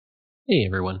Hey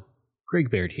everyone,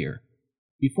 Craig Baird here.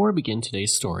 Before I begin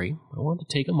today's story, I want to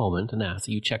take a moment and ask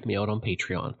that you check me out on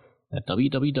Patreon at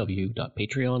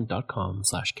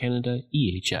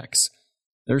www.patreon.com/CanadaEHX.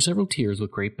 There are several tiers with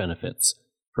great benefits,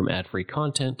 from ad-free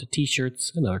content to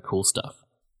t-shirts and other cool stuff.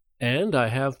 And I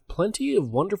have plenty of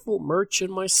wonderful merch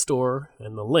in my store,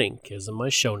 and the link is in my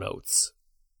show notes.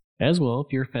 As well,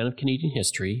 if you're a fan of Canadian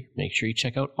history, make sure you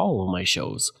check out all of my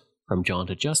shows, from John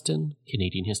to Justin,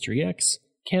 Canadian History X,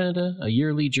 Canada, A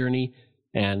Yearly Journey,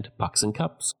 and Pucks and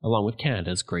Cups, along with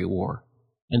Canada's Great War.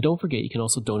 And don't forget you can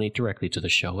also donate directly to the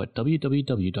show at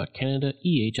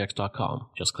www.canadaehx.com.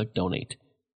 Just click donate.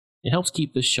 It helps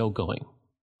keep this show going.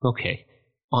 Okay,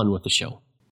 on with the show.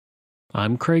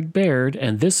 I'm Craig Baird,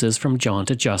 and this is From John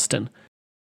to Justin.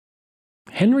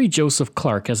 Henry Joseph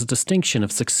Clarke has a distinction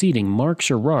of succeeding Marc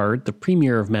Girard, the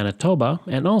Premier of Manitoba,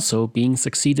 and also being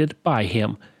succeeded by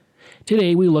him.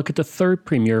 Today we look at the third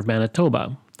Premier of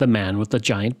Manitoba, the man with the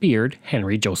giant beard,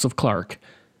 Henry Joseph Clarke.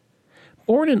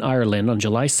 Born in Ireland on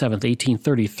July 7,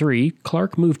 1833,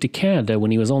 Clarke moved to Canada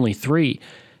when he was only 3.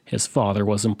 His father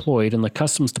was employed in the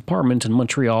Customs Department in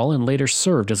Montreal and later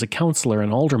served as a councillor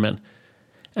and alderman.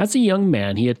 As a young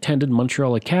man, he attended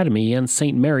Montreal Academy and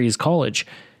St. Mary's College.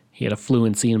 He had a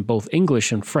fluency in both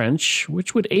English and French,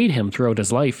 which would aid him throughout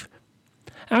his life.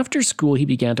 After school, he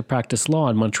began to practice law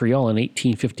in Montreal in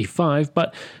 1855,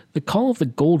 but the call of the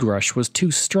gold rush was too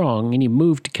strong, and he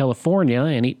moved to California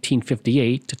in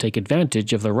 1858 to take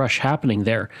advantage of the rush happening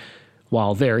there.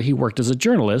 While there, he worked as a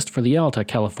journalist for the Alta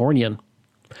Californian.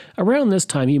 Around this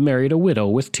time, he married a widow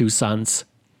with 2 sons.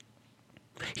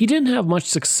 He didn't have much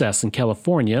success in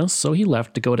California, so he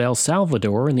left to go to El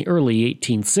Salvador in the early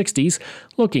 1860s,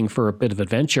 looking for a bit of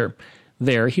adventure.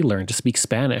 There, he learned to speak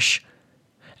Spanish.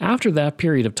 After that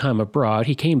period of time abroad,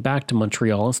 he came back to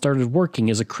Montreal and started working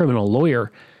as a criminal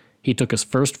lawyer. He took his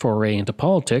first foray into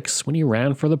politics when he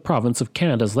ran for the province of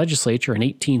Canada's legislature in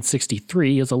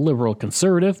 1863 as a Liberal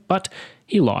Conservative, but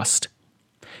he lost.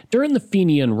 During the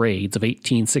Fenian raids of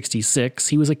 1866,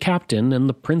 he was a captain in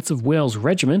the Prince of Wales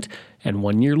Regiment, and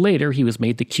 1 year later he was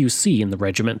made the QC in the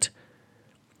regiment.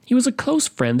 He was a close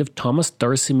friend of Thomas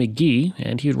D'Arcy McGee,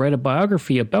 and he would write a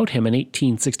biography about him in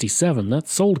 1867 that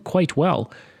sold quite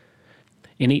well.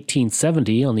 In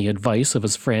 1870, on the advice of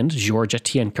his friend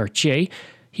Georges-Étienne Cartier,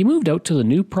 he moved out to the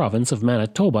new province of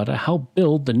Manitoba to help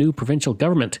build the new provincial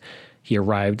government. He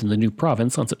arrived in the new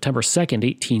province on September 2,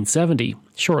 1870,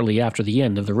 shortly after the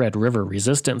end of the Red River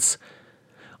Resistance.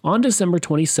 On December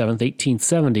 27,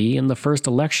 1870, in the first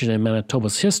election in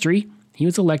Manitoba's history, he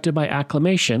was elected by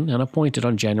acclamation and appointed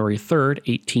on January 3,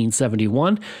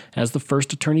 1871, as the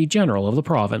first Attorney General of the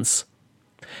province.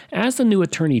 As the new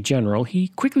Attorney General, he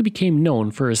quickly became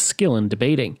known for his skill in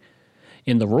debating.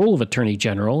 In the role of Attorney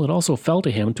General, it also fell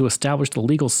to him to establish the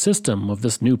legal system of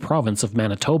this new province of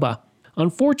Manitoba.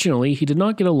 Unfortunately, he did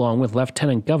not get along with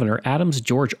Lieutenant Governor Adams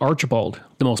George Archibald,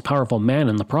 the most powerful man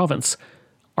in the province.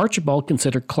 Archibald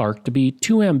considered Clarke to be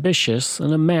too ambitious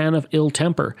and a man of ill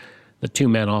temper. The two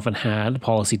men often had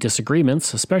policy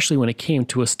disagreements, especially when it came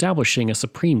to establishing a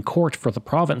Supreme Court for the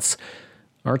province.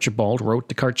 Archibald wrote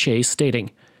to Cartier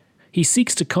stating, "He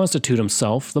seeks to constitute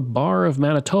himself the bar of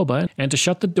Manitoba and to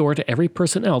shut the door to every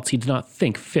person else he did not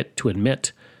think fit to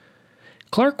admit."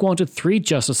 Clarke wanted 3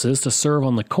 justices to serve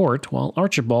on the court, while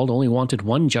Archibald only wanted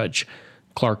 1 judge.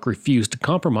 Clarke refused to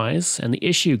compromise, and the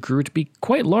issue grew to be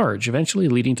quite large, eventually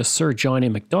leading to Sir John A.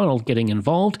 Macdonald getting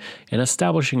involved and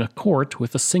establishing a court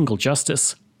with a single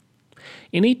justice.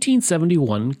 In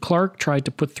 1871, Clarke tried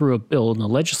to put through a bill in the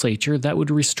legislature that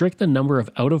would restrict the number of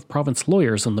out-of-province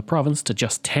lawyers in the province to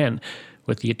just 10,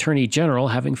 with the Attorney General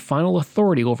having final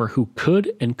authority over who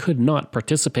could and could not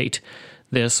participate.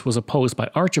 This was opposed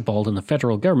by Archibald and the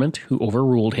federal government, who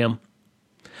overruled him.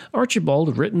 Archibald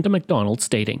had written to Macdonald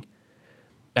stating,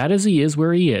 "Bad as he is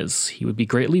where he is, he would be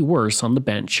greatly worse on the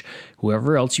bench.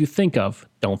 Whoever else you think of,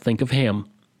 don't think of him."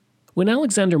 When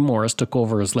Alexander Morris took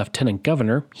over as lieutenant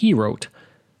governor, he wrote,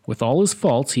 "With all his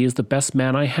faults, he is the best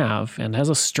man I have, and has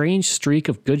a strange streak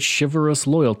of good chivalrous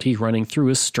loyalty running through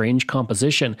his strange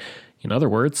composition. In other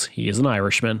words, he is an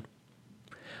Irishman."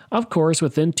 Of course,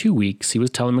 within 2 weeks, he was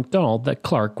telling Macdonald that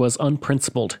Clarke was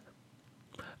unprincipled.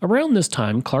 Around this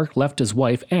time, Clarke left his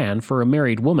wife Anne for a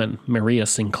married woman, Maria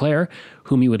Sinclair,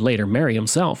 whom he would later marry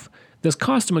himself. This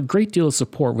cost him a great deal of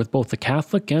support with both the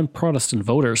Catholic and Protestant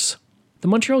voters. The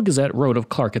Montreal Gazette wrote of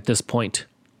Clarke at this point,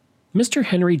 "Mr.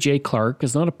 Henry J. Clarke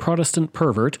is not a Protestant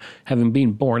pervert, having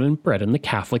been born and bred in the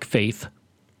Catholic faith."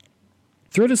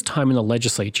 Throughout his time in the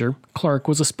legislature, Clarke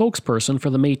was a spokesperson for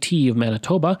the Métis of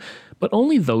Manitoba, but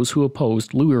only those who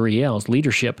opposed Louis Riel's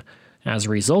leadership. As a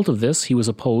result of this, he was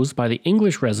opposed by the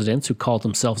English residents who called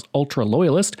themselves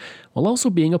ultra-loyalist, while also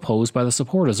being opposed by the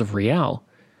supporters of Riel.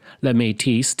 Le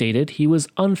Métis stated he was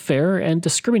unfair and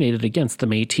discriminated against the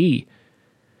Métis.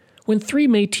 When 3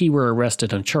 Métis were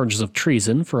arrested on charges of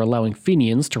treason for allowing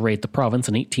Fenians to raid the province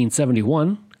in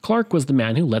 1871, Clarke was the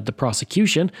man who led the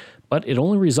prosecution, but it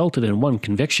only resulted in one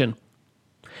conviction.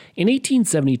 In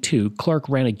 1872, Clarke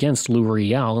ran against Louis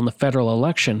Riel in the federal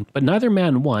election, but neither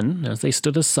man won, as they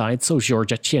stood aside so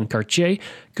Georges-Etienne Cartier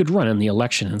could run in the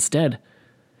election instead.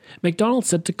 MacDonald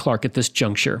said to Clarke at this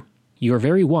juncture, "You are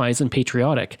very wise and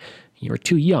patriotic. You are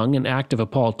too young and active a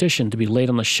politician to be laid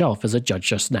on the shelf as a judge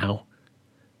just now."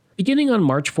 Beginning on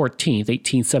March 14,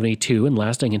 1872, and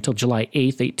lasting until July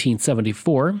 8,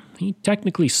 1874, he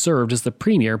technically served as the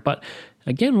premier, but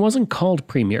again wasn't called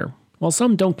premier. While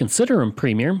some don't consider him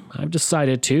premier, I've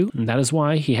decided to, and that is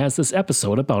why he has this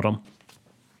episode about him.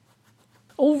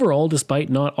 Overall, despite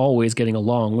not always getting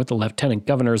along with the lieutenant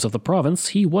governors of the province,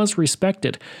 he was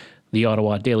respected. The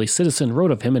Ottawa Daily Citizen wrote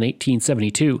of him in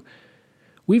 1872.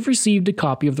 "We've received a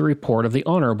copy of the report of the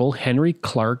Honourable Henry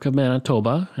Clarke of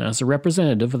Manitoba as a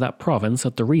representative of that province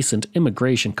at the recent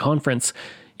Immigration Conference.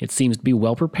 It seems to be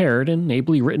well prepared and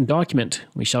ably written document.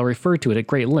 We shall refer to it at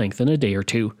great length in a day or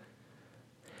two."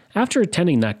 After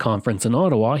attending that conference in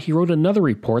Ottawa, he wrote another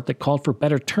report that called for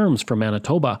better terms for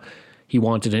Manitoba. He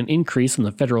wanted an increase in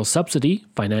the federal subsidy,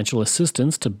 financial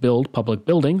assistance to build public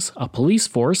buildings, a police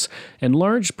force,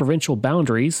 enlarged provincial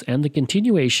boundaries, and the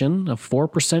continuation of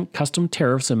 4% custom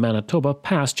tariffs in Manitoba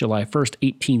past July 1,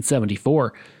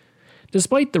 1874.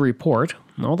 Despite the report,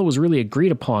 all that was really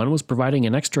agreed upon was providing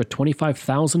an extra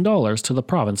 $25,000 to the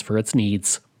province for its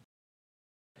needs.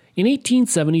 In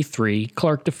 1873,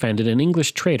 Clarke defended an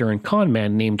English trader and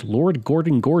conman named Lord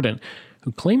Gordon,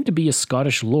 who claimed to be a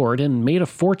Scottish lord and made a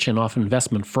fortune off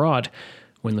investment fraud.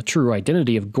 When the true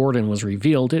identity of Gordon was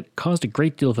revealed, it caused a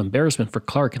great deal of embarrassment for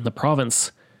Clarke and the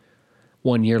province.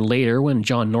 1 year later, when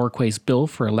John Norquay's bill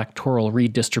for electoral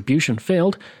redistribution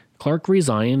failed, Clarke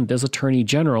resigned as Attorney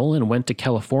General and went to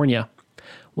California.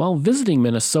 While visiting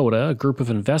Minnesota, a group of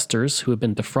investors who had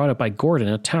been defrauded by Gordon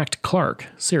attacked Clarke,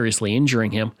 seriously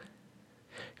injuring him.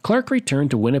 Clarke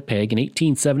returned to Winnipeg in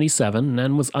 1877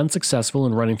 and was unsuccessful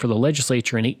in running for the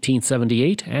legislature in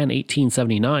 1878 and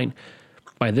 1879.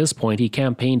 By this point, he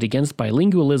campaigned against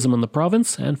bilingualism in the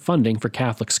province and funding for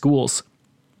Catholic schools.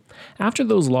 After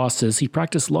those losses, he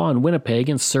practiced law in Winnipeg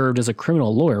and served as a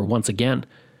criminal lawyer once again.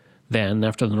 Then,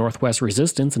 after the Northwest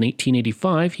Resistance in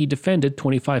 1885, he defended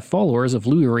 25 followers of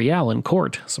Louis Riel in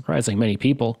court, surprising many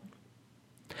people.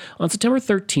 On September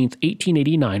 13,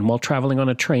 1889, while traveling on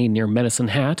a train near Medicine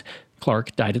Hat,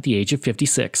 Clarke died at the age of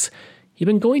 56. He'd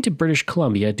been going to British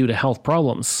Columbia due to health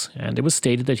problems, and it was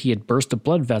stated that he had burst a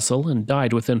blood vessel and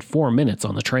died within 4 minutes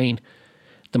on the train.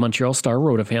 The Montreal Star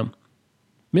wrote of him,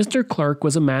 "Mr. Clarke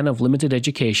was a man of limited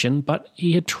education, but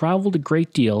he had traveled a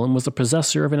great deal and was the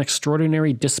possessor of an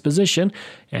extraordinary disposition,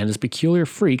 and his peculiar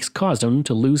freaks caused him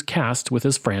to lose caste with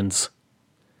his friends."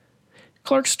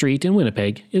 Clarke Street in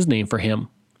Winnipeg is named for him.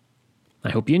 I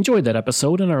hope you enjoyed that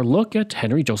episode and our look at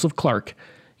Henry Joseph Clarke.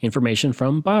 Information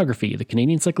from Biography, the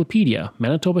Canadian Encyclopedia,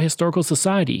 Manitoba Historical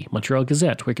Society, Montreal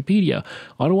Gazette, Wikipedia,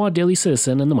 Ottawa Daily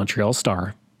Citizen, and the Montreal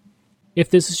Star. If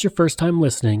this is your first time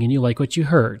listening and you like what you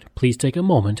heard, please take a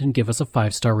moment and give us a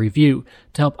 5-star review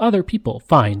to help other people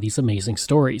find these amazing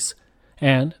stories.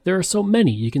 And there are so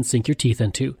many you can sink your teeth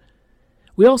into.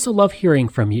 We also love hearing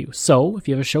from you, so if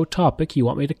you have a show topic you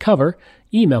want me to cover,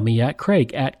 email me at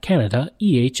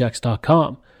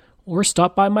craig@canadaehx.com or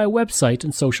stop by my website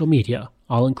and social media.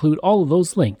 I'll include all of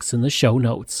those links in the show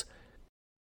notes.